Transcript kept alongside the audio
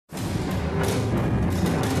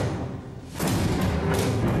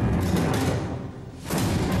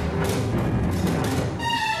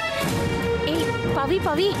பவி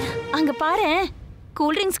பவி அங்க பாரு,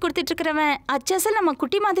 cool drinks கொடுத்துட்டு இருக்கிறவன் அச்சசல் நம்ம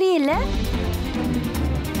குட்டி மாதிரியே இல்ல.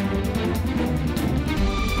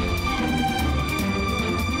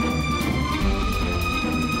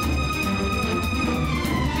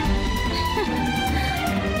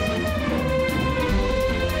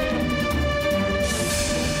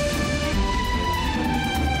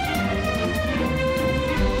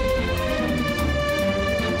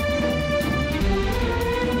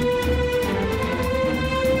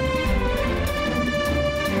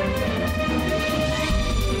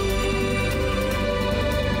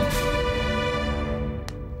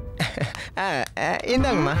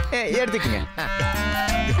 இந்தாங்கம்மா, எடுத்துக்கங்க.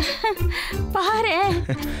 பாரு,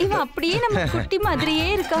 இவன் அப்படியே நம்ம குட்டி மாதிரியே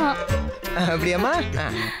இருக்கான். அப்படியாம்மா?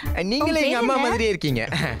 நீங்களே எங்க அம்மா மாதிரியே இருக்கீங்க.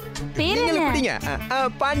 நீங்களும் குடிங்க.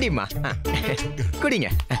 பாண்டிம்மா குடிங்க.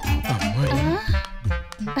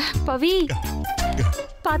 பவி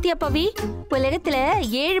பாத்தியா பவி, உலகத்துல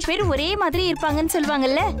 7 பேர் ஒரே மாதிரி இருப்பாங்கன்னு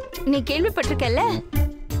சொல்லுவாங்கல்ல, நீ கேள்விப்பட்டிருக்கல?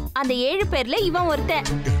 அந்த 7 பேர்ல இவன் ஒருத்தன்,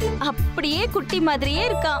 அப்படியே குட்டி மாதிரியே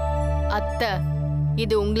இருக்கான். அத்தை,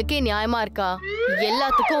 இது உங்களுக்கே நியாயமா இருக்கா?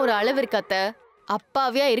 எல்லாத்துக்கும் ஒரு அளவு இருக்கு அத்தை.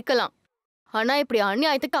 அப்பாவியா இருக்கலாம், ஆனா இப்படி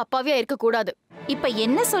அநியாயத்துக்கு அப்பாவியா இருக்க கூடாது. இப்ப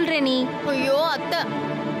என்ன சொல்ற நீ? ஐயோ அத்தை,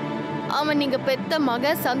 அவன் நீங்க பெத்த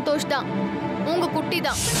மக சந்தோஷ் தான், உங்க குட்டி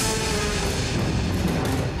தான்.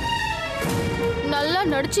 நல்லா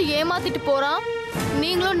நடிச்சு ஏமாத்திட்டு போறான்,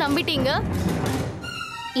 நீங்களும் நம்பிட்டீங்க.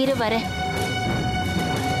 இரு வர.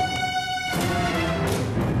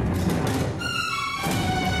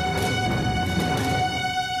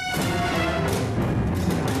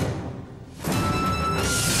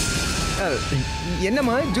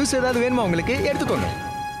 என்னம்மா, ஜூஸ் ஏதாவது வேணுமா உங்களுக்கு? எடுத்துக்கோங்க.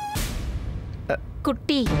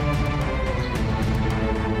 குட்டி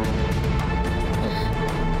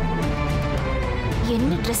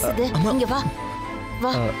என்ன ட்ரெஸ் இது? இங்க வா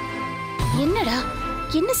வா. என்னடா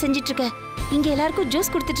என்ன செஞ்சிட்டு இருக்க? இங்க எல்லாருக்கும்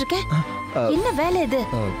ஜூஸ் கொடுத்துட்டு இருக்க, என்ன வேலை இது?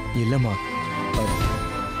 இல்லம்மா,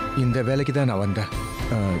 இந்த வேலைக்கு தான் நான் வந்தேன்.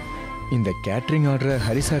 இந்த கேட்டரிங் ஆர்டர்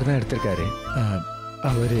ஹரி சார் தான் எடுத்திருக்காரு.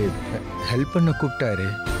 அவரு ஹெல்ப் பண்ண கூப்பிட்டாரு,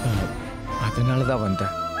 அதனால தான்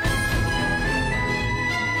வந்தேன்.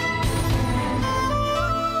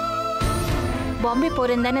 பாம்பே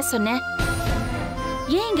போறேன்னு தானே சொன்னேன்,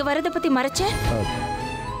 ஏன் இங்க வரத பத்தி மறைச்ச?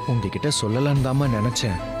 உங்ககிட்ட சொல்லலான்னு தாம்மா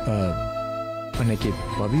நினைச்சேன். அன்னைக்கு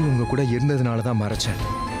பவி உங்க கூட இருந்ததுனால தான் மறைச்சேன்.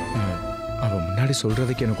 அவ முன்னாடி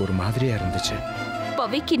சொல்றதுக்கு எனக்கு ஒரு மாதிரியா இருந்துச்சு.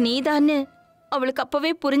 பவிக்கு நீதான்னு அவளுக்கு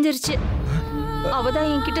அப்பவே புரிஞ்சிருச்சு.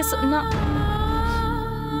 அவதான் என்கிட்ட சொன்னா,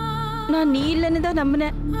 நான் நீ இல்லைன்னு தான்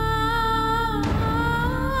நம்பினேன்.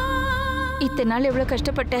 இத்தனை நாள் எவ்வளவு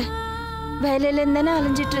கஷ்டப்பட்ட, வேலையில இருந்தானே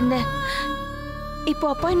அலைஞ்சிட்டு இருந்தேன். இப்போ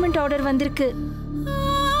அப்பாயின்மெண்ட் ஆர்டர் வந்திருக்கு.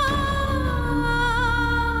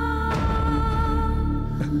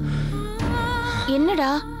 என்னடா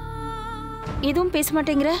எதுவும் பேச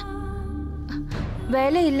மாட்டேங்கிற?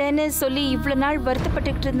 வேலை இல்லைன்னு சொல்லி இவ்வளவு நாள்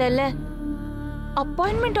வருத்தப்பட்டுக்கிட்டு இருந்தல,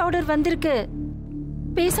 அப்பாயின்மெண்ட் ஆர்டர் வந்திருக்கு,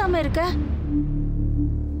 பேசாம இருக்க?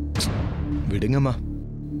 விடுங்கம்மா,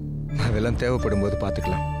 அதெல்லாம் தேவைப்படும் போது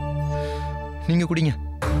பார்த்துக்கலாம். நீங்க குடிங்க.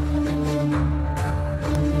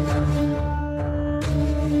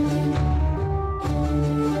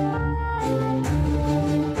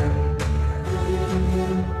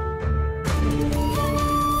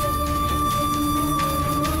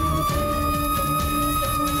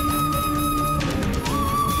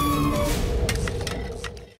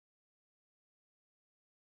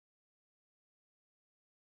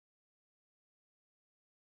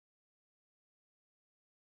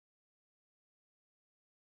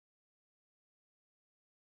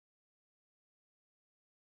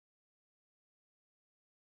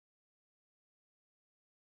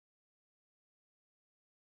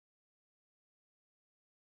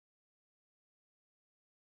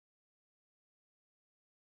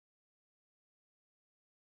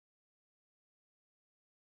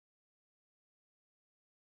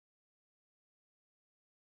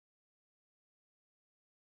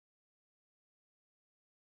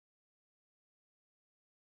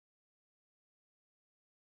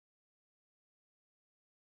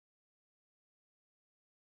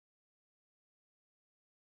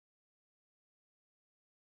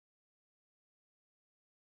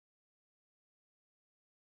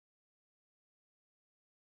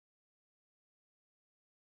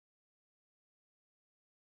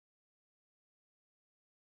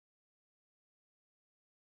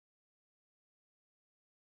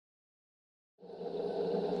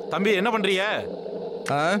 தம்பி என்ன பண்றீங்க?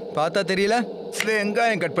 பார்த்தா தெரியல,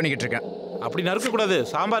 வெங்காயம் கட் பண்ணிக்கிட்டு இருக்கேன். அப்படி நறுக்க கூடாது,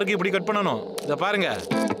 சாம்பாருக்கு இப்படி கட் பண்ணணும். இத பாருங்க.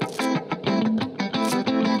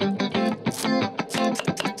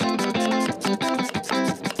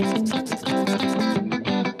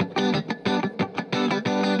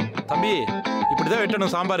 தம்பி இப்படிதான்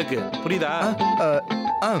வெட்டணும் சாம்பாருக்கு, புரியுதா?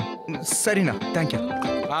 சரிண்ணா, தேங்க்யூ.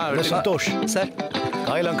 சந்தோஷ் சார்,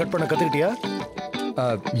 காயெல்லாம் கட் பண்ண கத்துக்கிட்டியா?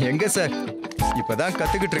 எங்க சார், இப்பதான்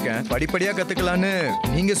கத்துக்கிட்டு இருக்கேன். படிப்படியா கத்துக்கலான்னு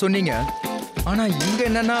நீங்க சொன்னீங்க. ஆனா இங்க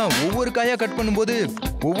என்னன்னா ஒவ்வொரு காயா கட் பண்ணும்போது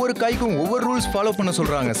ஒவ்வொரு காய்க்கும் ஒவ்வொரு ரூல்ஸ் ஃபாலோ பண்ண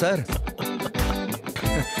சொல்றாங்க சார்.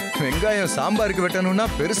 வெங்காயம் சாம்பாருக்கு வெட்டணும்னா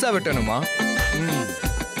பெருசா வெட்டணுமா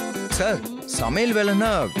சார்? சமையல்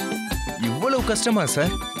வேலைன்னா இவ்வளவு கஷ்டமா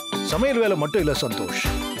சார்? சமையல் வேலை மட்டும் இல்ல சந்தோஷ்,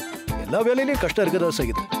 எல்லா வேலையிலயும் கஷ்டம் இருக்கதான்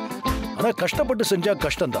செய்யுது. ஆனா கஷ்டப்பட்டு செஞ்சா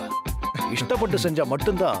கஷ்டம்தான், இஷ்டப்பட்டு செஞ்சா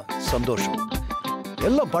மட்டும்தான் சந்தோஷம்.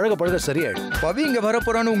 எல்லாம் பழக பழக சரியாயிடும். பவி இங்க வர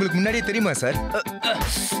போறான்னு உங்களுக்கு முன்னாடியே தெரியுமா சார்?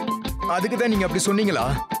 அதுக்கு தான் நீங்க அப்படி சொன்னீங்களா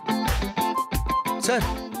சார்?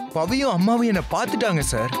 பவியும் அம்மாவும் என்ன பார்த்துட்டாங்க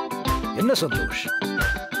சார். என்ன சந்தோஷ்,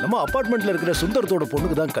 நம்ம அபார்ட்மெண்ட்ல இருக்கிற சுந்தரத்தோட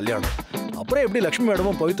பொண்ணுக்கு தான் கல்யாணம். அப்புறம் எப்படி லக்ஷ்மி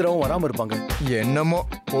மேடமும் பவித்ராவும் வராம இருப்பாங்க? என்னமோ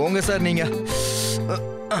போங்க சார். நீங்க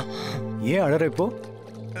ஏன் அழற இப்போ?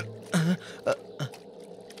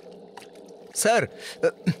 சார்,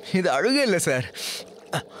 இது அழுகை இல்லை சார்,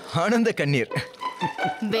 ஆனந்த கண்ணீர்.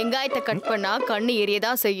 வெங்காயத்தை கட் பண்ணா கண்ணு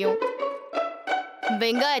எரியதான் செய்யும்.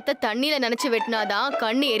 வெங்காயத்தை தண்ணியில நினைச்சு வெட்டினாதான்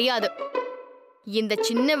கண்ணு எரியாது. இந்த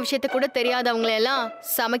சின்ன விஷயத்த கூட தெரியாதவங்களெல்லாம்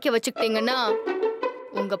சமைக்க வச்சுக்கிட்டீங்கன்னா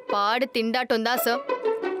உங்க பாடு திண்டாட்டம் தான் சார்.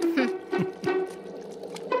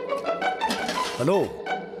 ஹலோ,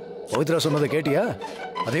 பவித்ரா சொன்னதை கேட்டியா?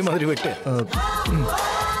 அதே மாதிரி வெட்டு.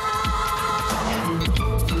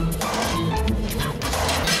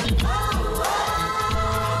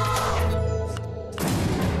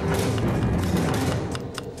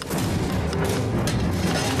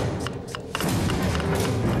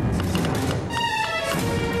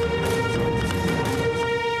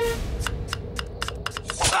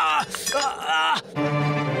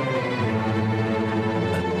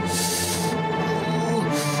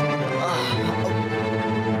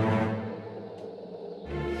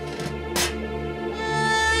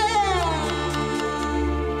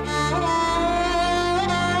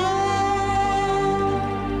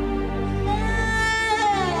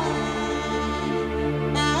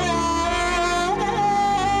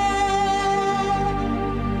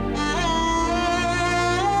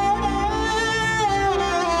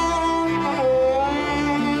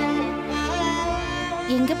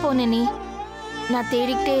 எங்க போன நீ? நான்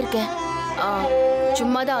தேடிக்கிட்டே இருக்கேன்.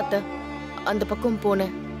 சும்மாதான் அத்தை, அந்த பக்கம்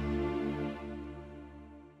போனேன்.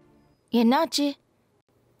 என்னாச்சு?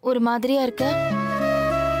 ஒரு மாதிரியா இருக்க?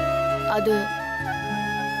 அது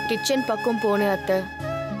கிச்சன் பக்கம் போனேன் அத்தை.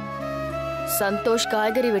 சந்தோஷ்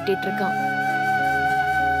காய்கறி வெட்டிட்டு இருக்கான்.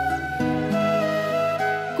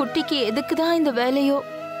 குட்டிக்கு எதுக்கு தான் இந்த வேலையோ?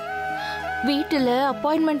 வீட்டுல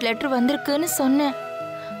அப்பாயின்மெண்ட் லெட்டர் வந்திருக்குன்னு சொன்னேன்.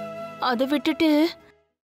 அதை விட்டுட்டு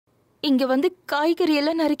இங்க வந்து காய்கறி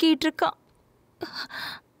எல்லாம் நறுக்கிட்டு இருக்கான்.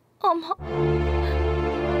 ஆமா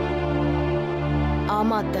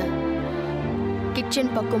ஆமா அத்தை,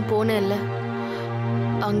 கிச்சன் பக்கம் போனேன்ல,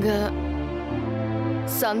 அங்க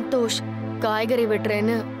சந்தோஷ் காய்கறி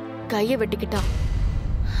வெட்டுறேன்னு கையை வெட்டிக்கிட்டான்.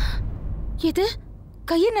 எது?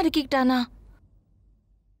 கையை நறுக்கிக்கிட்டானா?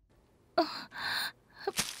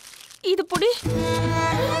 இது புடி.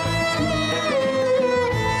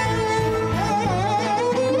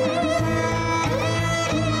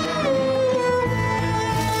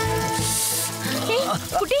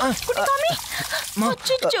 குட்டி குட்டி காமி.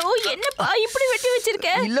 அச்சச்சோ, என்னப்பா இப்படி வெட்டி வச்சிருக்க?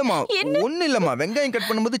 இல்லம்மா, ஒண்ணு இல்லம்மா, வெங்காயம் கட்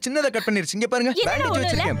பண்ணும்போது சின்னதா கட் பண்ணிருச்சு. இங்க பாருங்க, பேண்டேஜ்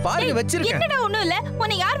வச்சிருக்கேன், பாருங்க வச்சிருக்கேன். என்னடா ஒண்ணும் இல்ல?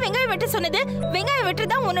 உன்னை யார் வெங்காயம் வெட்ட சொன்னது? வெங்காயம்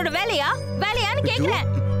வெட்டுறதா உன்னோட வேலையான்னு கேக்குறேன்.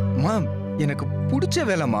 மா, எனக்கு பிடிச்ச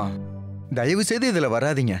வேலைமா, தயவு செய்து இதுல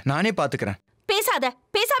வராதீங்க, நானே பாத்துக்கிறேன்.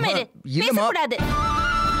 பேசாம இரு. பேசக்கூடாது.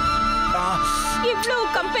 இவ்ளோ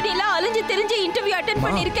கம்பெனில அலைஞ்சு தெரிஞ்சு இன்டர்வியூ அட்டெண்ட்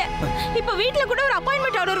பண்ணிருக்கேன். இப்ப வீட்ல கூட ஒரு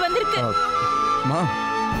அப்பாயின்மெண்ட் ஆர்டர் வந்திருக்கு. மா,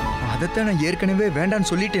 அதத்தான் நான் ஏற்கனவே வேண்டான்னு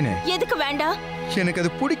சொல்லிட்டேனே. எதுக்கு வேண்டாம்? எனக்கு அது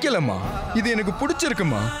பிடிக்கலம்மா, இது எனக்கு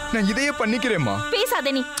பிடிச்சிருக்குமா, நான் இதையே பண்ணிக்கிறேம்மா.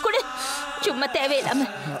 பேசாத நீ, குடு. சும்மா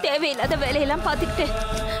தேவையில்லாத வேலையெல்லாம் பாத்துக்கிட்டு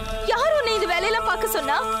யார் உன்னை இந்த வேலையெல்லாம் பார்க்க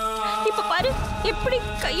சொன்னா? இப்ப பாரு எப்படி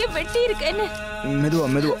கையை வெட்டி இருக்கேன்னு.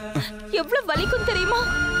 மெதுவா. எவ்வளவு வலிக்கும் தெரியுமா?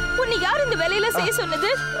 உன்னை யார் இந்த வேலையெல்லாம் செய்ய சொன்னது?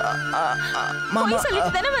 போய்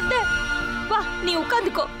சொல்லிட்டு தானே வந்த. வா, நீ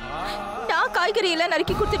உட்காந்துக்கோ, நான் காய்கறி எல்லாம்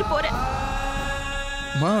நறுக்கி கொடுத்துட்டு போறேன்.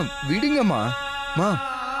 மா, விடுங்கம்மா.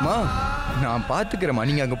 மா, நான் பாத்துக்கிறேம்மா,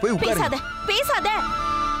 நீங்க அங்க போய் உட்காருங்க. பேசாத,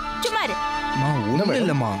 சும்மா இரு. மா, ஒண்ணும்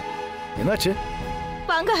இல்லம்மா. என்னாச்சு?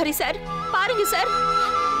 வாங்க ஹரி சார், பாருங்க சார்,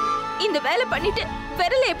 இந்த வேலை பண்ணிட்டு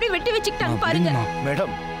விரலை எப்படி வெட்டி வச்சுக்கிட்டாங்க பாருங்க.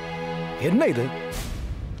 மேடம், என்ன இது?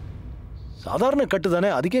 சாதாரண கட்டு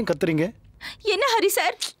தானே, அதுக்கே கத்துறீங்க? என்ன ஹரி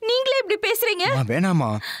சார், நீங்களே இப்படி பேசுறீங்க?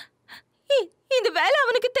 வேணாமா, இந்த வேலை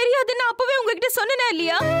அவனுக்கு தெரியாதுன்னு அப்பவே உங்ககிட்ட சொன்னேனா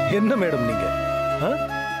இல்லையா? என்ன மேடம் நீங்க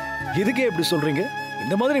இதுக்கே எப்படி சொல்றீங்க?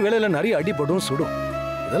 இந்த மாதிரி வேலையில நிறைய அடிபடும் சுடும்.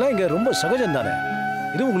 இதெல்லாம் இங்க ரொம்ப சகஜம் தானே.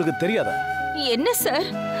 இது உங்களுக்கு தெரியாதா? என்ன சார்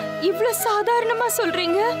இவ்ளோ சாதாரணமா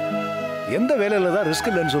சொல்றீங்க? எந்த வேலையில தான் ரிஸ்க்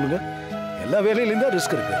இல்லைன்னு சொல்லுங்க? எல்லா வேலையிலும் தான்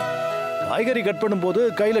ரிஸ்க் இருக்கு. காய்கறி கட் பண்ணும்போது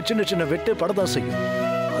கையில சின்ன சின்ன வெட்டு படதான் செய்யும்.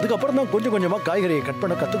 அதுக்கப்புறம் தான் கொஞ்சம் கொஞ்சமா காய்கறியை கட்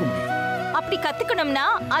பண்ண கத்துக்க முடியும். அப்படி கத்துக்கணும்னா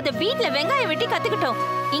அத வீட்ல வெங்காயம் வெட்டி கத்துக்கிட்டோம்.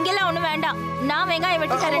 இங்கெல்லாம் ஒண்ணு வேண்டாம். நான் வெங்காயம்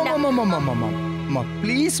வெட்டி தரேன்டா. அம்மா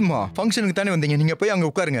ப்ளீஸ்மா, ஃபங்க்ஷனுக்கு தானே வந்தீங்க, நீங்க போய் அங்க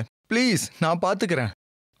உட்காருங்க ப்ளீஸ், நான் பாத்துக்கிறேன்.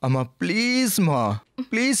 அம்மா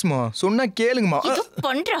ப்ளீஸ்மா சொன்னா கேளுங்கம்மா. இது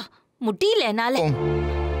பண்றா முடியல என்னால.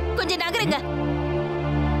 கொஞ்சம் நகருங்க.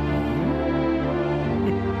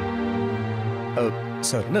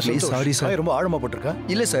 சார் என்ன ப்ளீஸ், சாரி சார். ரொம்ப ஆழமா போட்டிருக்கா?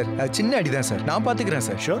 இல்ல சார், சின்ன அடிதான் சார், நான் பாத்துக்கிறேன்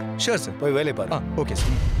சார். ஷூர் சார், போய் வேலையை பாரு. Okay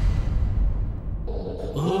sir.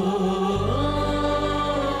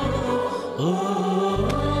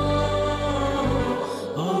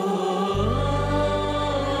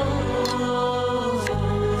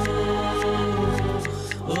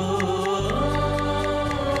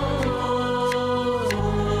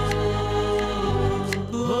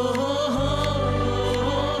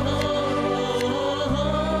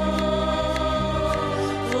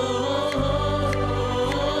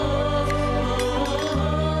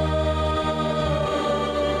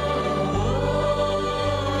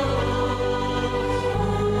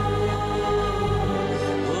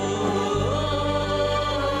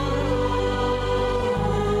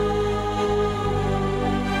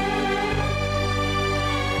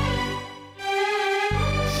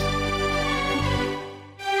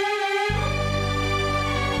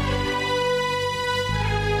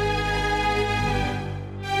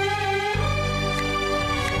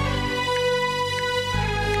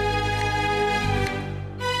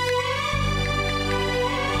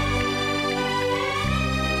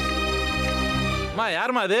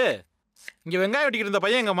 யாருமா அது? இங்க வெங்காயம் வெட்டிக்கிட்டு இருந்த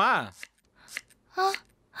பையன் எங்கம்மா?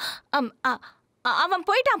 அவன்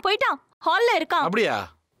போயிட்டான், ஹால்ல இருக்கான். அப்படியா?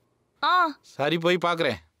 சரி, போய்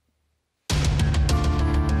பாக்குறேன்.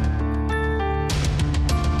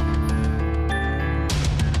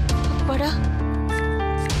 அப்பாடா,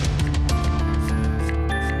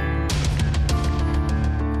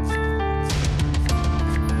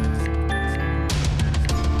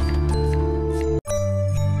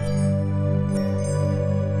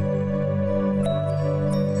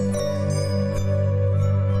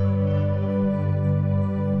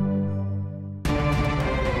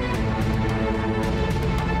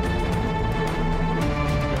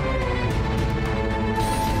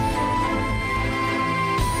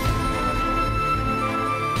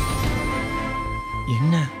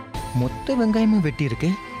 மொத்த வெங்காயமும் வெட்டி இருக்கு.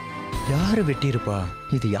 யாரு வெட்டி இருப்பா?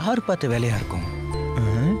 இது யாரு பார்த்த வேலையா இருக்கும்?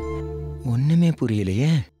 ஒண்ணுமே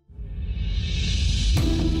புரியலையே.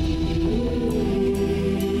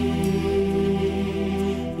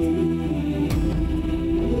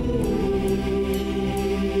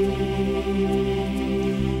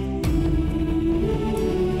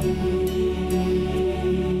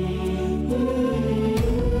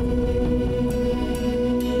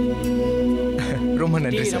 ரொம்ப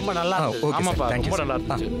நன்றி சார். ரொம்ப நல்லா இருக்கு. ஆமாப்பா, ரொம்ப நல்லா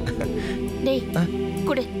இருக்கு. டேய்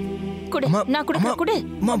குடு குடு, நான் குடுக்குறேன், குடு.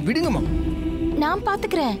 அம்மா விடுங்கம்மா, நான்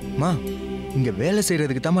பாத்துக்கிறேன். அம்மா இங்க வேலை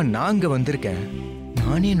செய்யறதுக்கு தாமா நாங்க வந்திருக்கேன்.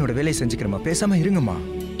 நானே என்னோட வேலையை செஞ்சுக்கிறேம்மா, பேசாம இருங்கம்மா.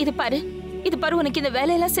 இது பாரு உனக்கு இந்த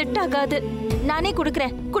வேலையெல்லாம் செட் ஆகாது. நானே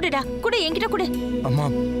குடுக்குறேன். குடுடா, குடு, என்கிட்ட குடு. அம்மா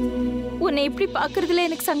உன்னை இப்படி பாக்குறதுல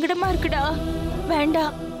எனக்கு சங்கடமா இருக்குடா.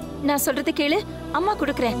 வேண்டாம், நான் சொல்றத கேளு. அம்மா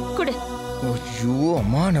குடுக்குறேன், குடு. ஐயோ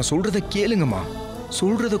அம்மா, நான் சொல்றத கேளுங்கம்மா,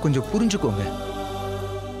 சொல்றத கொஞ்சம் புரிஞ்சுக்கோங்க.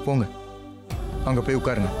 போங்க, அங்க போய்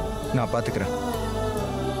உட்காருங்க, நான்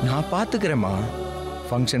பாத்துக்கிறேம்மா.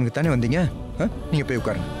 ஃபங்க்ஷனுக்கு தானே வந்தீங்க, நீங்க போய்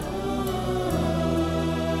உட்காருங்க.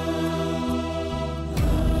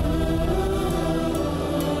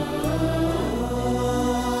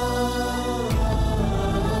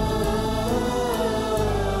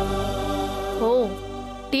 ஓ,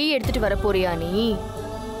 டீ எடுத்துட்டு வர போறியா நீ?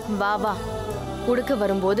 வா வா, குடுக்க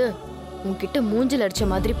வரும்போது உன்கிட்ட மூஞ்சில் அடிச்ச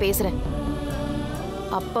மாதிரி பேசுறேன்.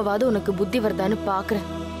 அப்பவாது உனக்கு புத்தி வருதான்னு பாக்குறேன்.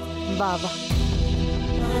 வா வா.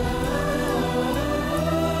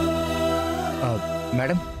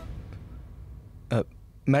 Madam,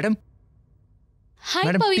 madam, hi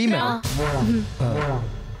madam, tea Pavithra.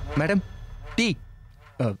 Madam, tea.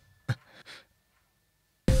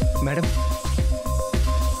 Madam,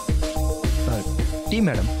 tea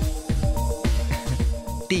madam,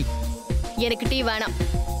 tea. எனக்கு டீ வேணாம்.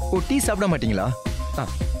 ஓ, டீ சாப்பிட மாட்டீங்களா?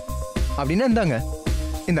 அப்படின்னா இந்தாங்க,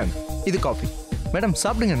 இது காஃபி. மேடம்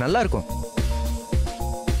சாப்பிடுங்க, நல்லா இருக்கும்.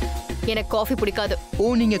 எனக்கு காஃபி பிடிக்காது. ஓ,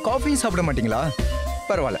 நீங்க காஃபியும் சாப்பிட மாட்டீங்களா?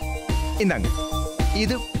 பரவாயில்ல, இந்தாங்க.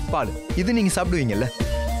 இது பால். இது நீங்க சாப்பிடுவீங்கல்ல?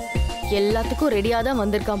 எல்லாத்துக்கும் ரெடியா தான்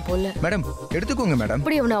வந்திருக்கான் போல. மேடம் எடுத்துக்கோங்க மேடம்.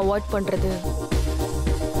 எப்படி அவனை அவாய்ட் பண்றது?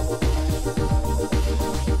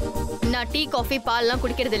 நான் டீ காஃபி பால்லாம்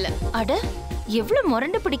குடிக்கிறது இல்ல. அட, எவ்வளவு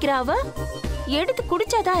முரண்டு பிடிக்கிறா அவ. எடுத்து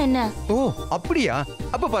குடிச்சாதான் என்ன? ஓ அப்படியா?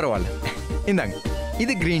 அப்ப பரவாயில்ல, இந்தாங்க.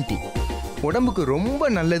 இது கிரீன் டீ, உடம்புக்கு ரொம்ப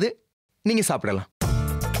நல்லது, நீங்க சாப்பிடலாம்.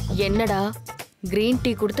 என்னடா கிரீன்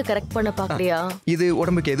டீ கொடுத்து கரெக்ட் பண்ண பாக்குறியா? இது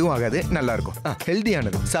உடம்புக்கு எதுவும் ஆகாது, நல்லா இருக்கும்,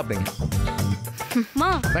 ஹெல்தியானது, சாப்பிடுங்க. மா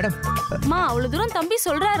மேடம், மா அவ்வளவு தூரம் தம்பி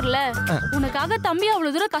சொல்றாருல, உனக்காக தம்பி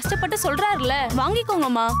அவ்வளவு தூரம் கஷ்டப்பட்டு சொல்றாருல,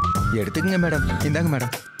 வாங்கிக்கோங்கம்மா. எடுத்துக்கங்க மேடம். இந்தாங்க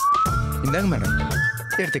மேடம், இந்தாங்க மேடம்,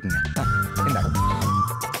 எடுத்துக்கங்க. இந்தாங்க,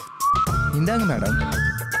 இந்தாங்க மேடம்.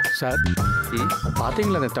 சார்,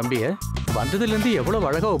 பாத்தீங்களா அந்த தம்பிய? வந்ததுல இருந்து எவ்வளவு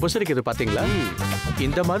அழகா உபசரிக்கிறது பாத்தீங்களா?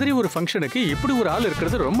 இந்த மாதிரி ஒரு ஃபங்க்ஷனுக்கு இப்படி ஒரு ஆள்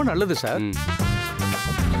இருக்கிறது ரொம்ப நல்லது சார்.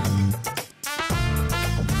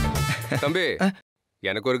 தம்பி,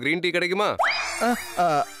 எனக்கு ஒரு கிரீன் டீ கிடைக்குமா?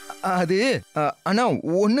 அது ஆனா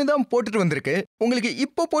ஒண்ணுதான் போட்டுட்டு வந்திருக்கு, உங்களுக்கு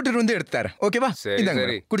இப்போ போட்டுட்டு வந்து எடுத்து தரேன், ஓகேவா?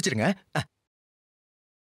 இந்தாங்க, குடிச்சிருங்க.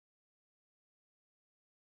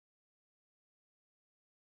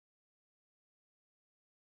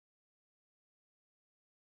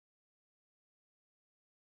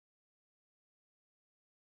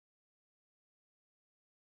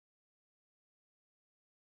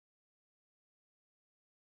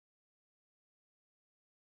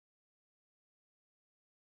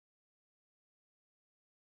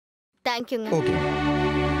 தேங்க்யூங்க. ஓகே.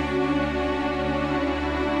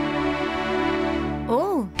 ஓ,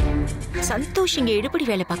 சந்தோஷ் இங்க எடுபடி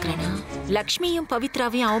வேலை பாக்குறானா? லக்ஷ்மியும்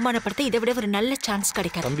பவித்ராவையும் அவமானப்படுத்த இதை விட ஒரு நல்ல சான்ஸ்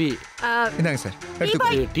கிடைக்காது. தம்பி இந்தாங்க சார்,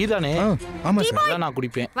 எடுத்துக்கோங்க. டீ தானே? ஆமா சார், அதான் நான்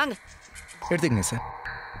குடிப்பேன். வாங்க, எடுத்துக்கங்க சார்.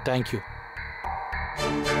 தேங்க்யூ.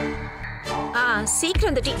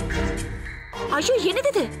 சீக்கிரம் இந்த டீ. ஐயோ,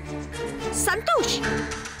 என்னது சந்தோஷ்,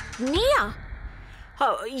 நீயா?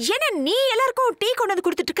 என்ன நீ எல்லாருக்கும் டீ கொண்டு வந்து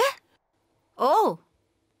கொடுத்துட்டு இருக்க? ஓ,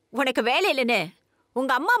 உனக்கு வேலை இல்லைன்னு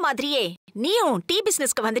உங்க அம்மா மாதிரியே நீயும் டீ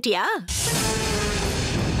பிசினஸ்க்கு வந்துட்டியா?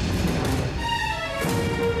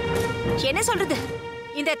 என்ன சொல்றது,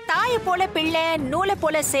 இந்த தாயை போல பிள்ளை நூலை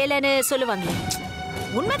போல சேலைன்னு சொல்லுவாங்களே,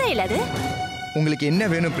 உண்மைதான் இல்ல அது? உங்களுக்கு என்ன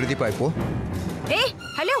வேணும் பிரதீபா இப்போ? ஏய்,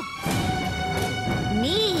 ஹலோ,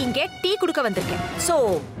 நீ இங்க டீ குடுக்க வந்திருக்க, சோ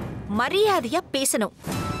மரியாதையா பேசணும்.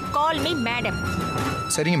 Call me madam.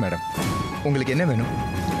 சரிங்க மேடம், உங்களுக்கு என்ன வேணும்?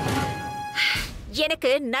 எனக்கு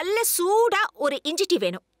நல்ல சூடா ஒரு இஞ்சி டீ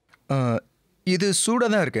வேணும். இது சூடா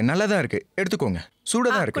தான் இருக்கு, நல்லா தான் இருக்கு, எடுத்துக்கோங்க. சூடா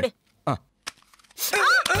தான் இருக்கு.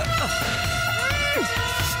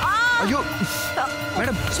 ஐயோ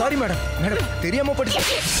மேடம், சாரி மேடம், மேடம் தெரியாம படிச்சு.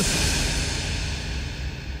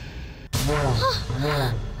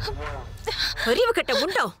 அறிவு கட்ட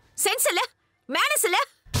முண்டோ, சென்ஸ் இல்ல, மேனஸ் இல்ல.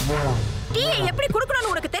 டீயை எப்படி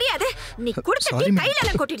குடுக்கணும்னு உனக்கு தெரியாது. நீ குடுத்த டீ கையில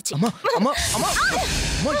எல்லாம் கொட்டிடுச்சு. அம்மா அம்மா அம்மா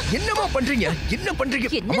அம்மா, என்னமா பண்றீங்க? என்ன பண்றீங்க?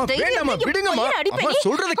 அம்மா வேண்டாமா, விடுங்கம்மா. அம்மா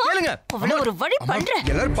சொல்றத கேளுங்க. அம்மா ஒரு வழி பண்றேன்.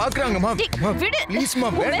 எல்லாரும் பாக்குறாங்கம்மா. அம்மா ப்ளீஸ்மா,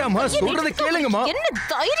 வேண்டாமா, சொல்றத கேளுங்கம்மா. என்ன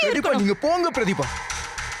தைரியம் பிரதீபா, நீங்க போங்க பிரதீபா.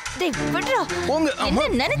 டேய் விடுடா. போங்க. அம்மா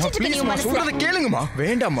என்ன நினைச்சிட்டு இருக்க நீ மனசுல? சொல்றத கேளுங்கம்மா.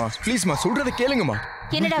 வேண்டாமா, ப்ளீஸ்மா, சொல்றத கேளுங்கம்மா.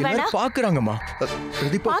 என்னடா வேண்டாம்? பாக்குறாங்கம்மா.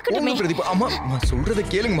 பிரதீபா, போங்க பிரதீபா. அம்மா அம்மா சொல்றத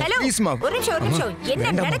கேளுங்கம்மா, ப்ளீஸ்மா. ஒரு நிமிஷம்,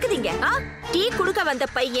 என்ன நடக்குதுங்க? டீ குடுக்க வந்த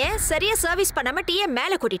பையன் சரியா சர்வீஸ் பண்ணாம டீயை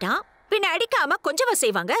மேல கொட்டிட்டான். பின்ன அடிக்காம கொஞ்சமா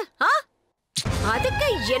செய்வாங்க. அதுக்கு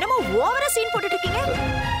என்னமோ ஓவரா சீன் போட்டுட்டு இருக்கீங்க.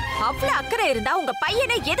 அவ்வளவு அக்கறை இருந்தா உங்க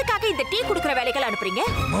பையனை எதுக்காக இந்த டீ குடுக்குற வேலைகள் அனுப்புறீங்க?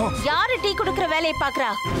 யாரு டீ குடுக்குற வேலையை பாக்குறா?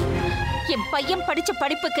 என் பையன் படிச்ச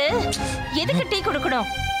படிப்புக்கு எதுக்கு டீ குடுக்கணும்?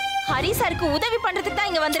 ஹரி சாருக்கு உதவி பண்றதுக்கு தான்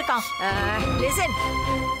இங்க வந்திருக்கான். லிசன்,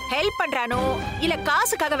 ஹெல்ப் பண்றானோ இல்ல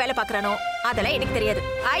காசுக்காக வேலை பாக்குறானோ அதெல்லாம் எனக்கு தெரியாது.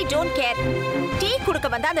 I don't care. டீ குடுக்க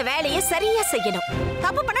வந்தா அந்த வேலையை சரியா செய்யணும்.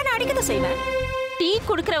 தப்பு பண்ணா நான் அடிக்கதான் செய்வேன். டீ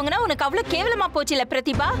குடுக்கறவங்கன்னா உனக்கு அவ்வளவு கேவலமா போச்சுல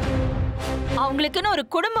பிரதிபா? அவங்களுக்குன்னு ஒரு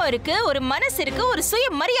குடும்பம் இருக்கு, ஒரு மனசு இருக்கு, ஒரு சுய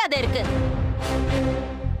மரியாதை இருக்கு.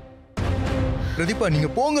 பிரதீபா, நீங்க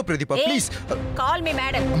போங்க Pratibha, please. Call me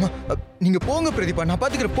madam. அம்மா நீங்க போங்க பிரதீபா, நான்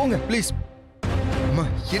பாத்துக்கிறேன், போங்க ப்ளீஸ். அம்மா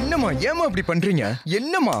என்னம்மா, ஏமா அப்படி பண்றீங்க?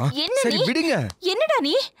 என்னம்மா? சரி விடுங்க. என்னடா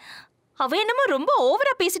நீ? அவ என்னமோ ரொம்ப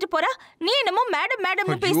ஓவரா பேசிட்டு போறா, நீ என்னமோ மேடம்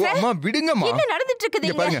மேடம்னு பேசுற. அம்மா விடுங்கம்மா. என்ன நடந்துட்டு இருக்குது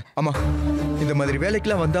இங்க? பாருங்க அம்மா, இந்த மாதிரி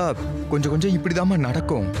வேலைக்குலாம் வந்தா கொஞ்சம் கொஞ்சம் இப்படிதாம்மா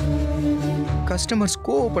நடக்கும். கஸ்டமர்ஸ்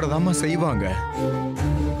கோவப்படதாம்மா செய்வாங்க.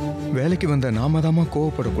 வேலைக்கு வந்த நாம தாம்மா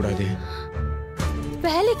கோவப்படக்கூடாது.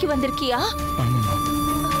 வேலைக்கு வந்திருக்கியா? ஆமாம்மா.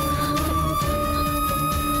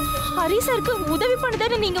 ஹரி சாருக்கு உதவி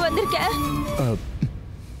பண்ணதானே நீங்க வந்திருக்க?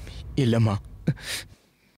 இல்லம்மா,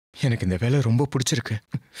 எனக்கு இந்த வேலை ரொம்ப பிடிச்சிருக்கு.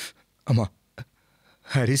 அம்மா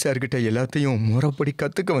ஹரி சார்கிட்ட எல்லாத்தையும் முறைப்படி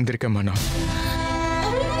கத்துக்க வந்திருக்கேம்மா நான்.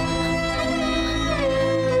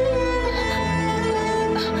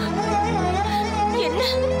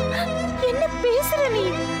 என்ன பேசுற நீ?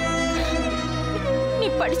 நீ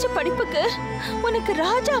படிச்ச படிப்புக்கு உனக்கு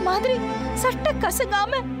ராஜா மாதிரி சட்ட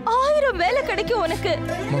கசங்காம 1000 வேலை கிடைக்கும் உனக்கு.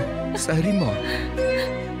 சரிம்மா.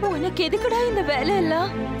 உனக்கு எதுக்குடா இந்த வேலை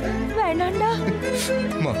எல்லாம்? வேணாண்டா.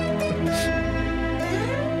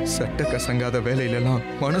 சட்ட கசங்காத வேலையிலலாம்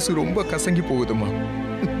மனசு ரொம்ப கசங்கி போகுதுமா.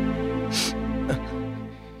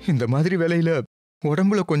 இந்த மாதிரி வேலையில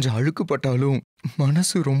உடம்புல கொஞ்சம் அழுக்கு பட்டாலும்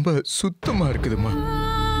மனசு ரொம்ப சுத்தமா இருக்குதுமா.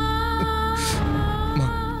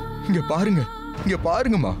 இங்க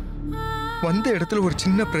பாருங்கம்மா. வந்த இடத்துல ஒரு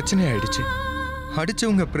சின்ன பிரச்சனை ஆயிடுச்சு.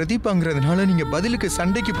 அடிச்சவங்க பிரதீபாங்கிறதுனால நீங்க பதிலுக்கு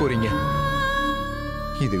சண்டைக்கு போறீங்க.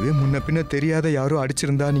 இதுவே முன்ன பின்ன தெரியாத யாரோ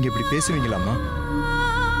அடிச்சிருந்தா நீங்க இப்படி பேசுவீங்களாமா?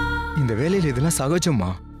 இந்த வேலையில இதெல்லாம் சகஜம்மா.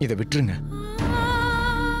 இதை விட்டுருங்க.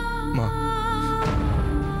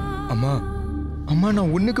 அம்மா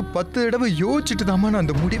நான் ஒண்ணுக்கு 10 தடவை யோசிச்சுட்டு தாம்மா நான்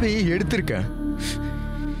அந்த முடிவையே எடுத்திருக்கேன்.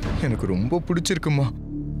 எனக்கு ரொம்ப பிடிச்சிருக்குமா.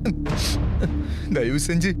 தயவு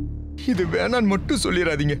செஞ்சு இது வேணான்னு மட்டும்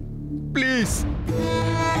சொல்லிடாதீங்க ப்ளீஸ்.